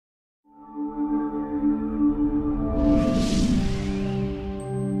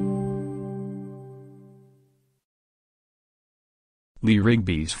Lee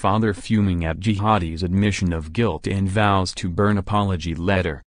Rigby's father fuming at jihadi's admission of guilt and vows to burn apology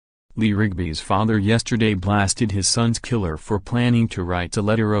letter. Lee Rigby's father yesterday blasted his son's killer for planning to write a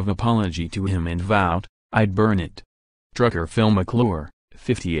letter of apology to him and vowed, "I'd burn it." Trucker Phil McClure,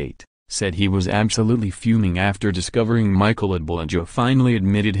 58, said he was absolutely fuming after discovering Michael Adebolajo finally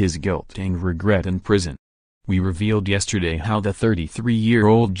admitted his guilt and regret in prison. We revealed yesterday how the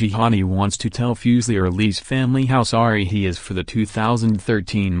 33-year-old jihadi wants to tell fusilier Lee's family how sorry he is for the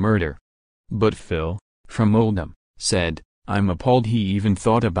 2013 murder. But Phil, from Oldham, said, "I'm appalled he even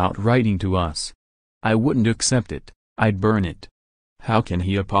thought about writing to us. I wouldn't accept it, I'd burn it." How can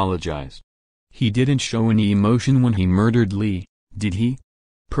he apologize? He didn't show any emotion when he murdered Lee, did he?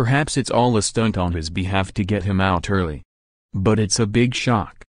 Perhaps it's all a stunt on his behalf to get him out early. But it's a big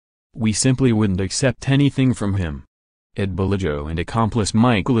shock. We simply wouldn't accept anything from him. Adebolajo and accomplice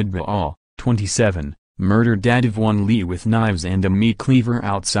Michael Adebolajo, 27, murdered Adevon Lee with knives and a meat cleaver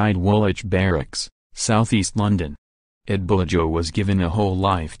outside Woolwich Barracks, southeast London. Adebolajo was given a whole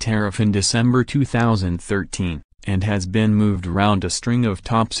life tariff in December 2013, and has been moved around a string of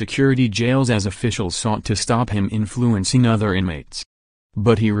top security jails as officials sought to stop him influencing other inmates.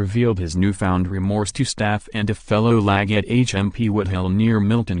 But he revealed his newfound remorse to staff and a fellow lag at HMP Woodhill near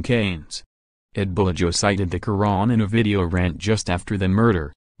Milton Keynes. Adebolajo cited the Quran in a video rant just after the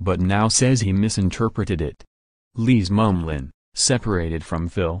murder, but now says he misinterpreted it. Lee's mum Lynn, separated from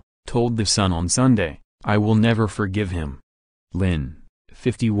Phil, told The Sun on Sunday, "I will never forgive him." Lynn,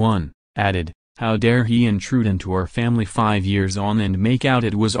 51, added, "How dare he intrude into our family 5 years on and make out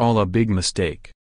it was all a big mistake."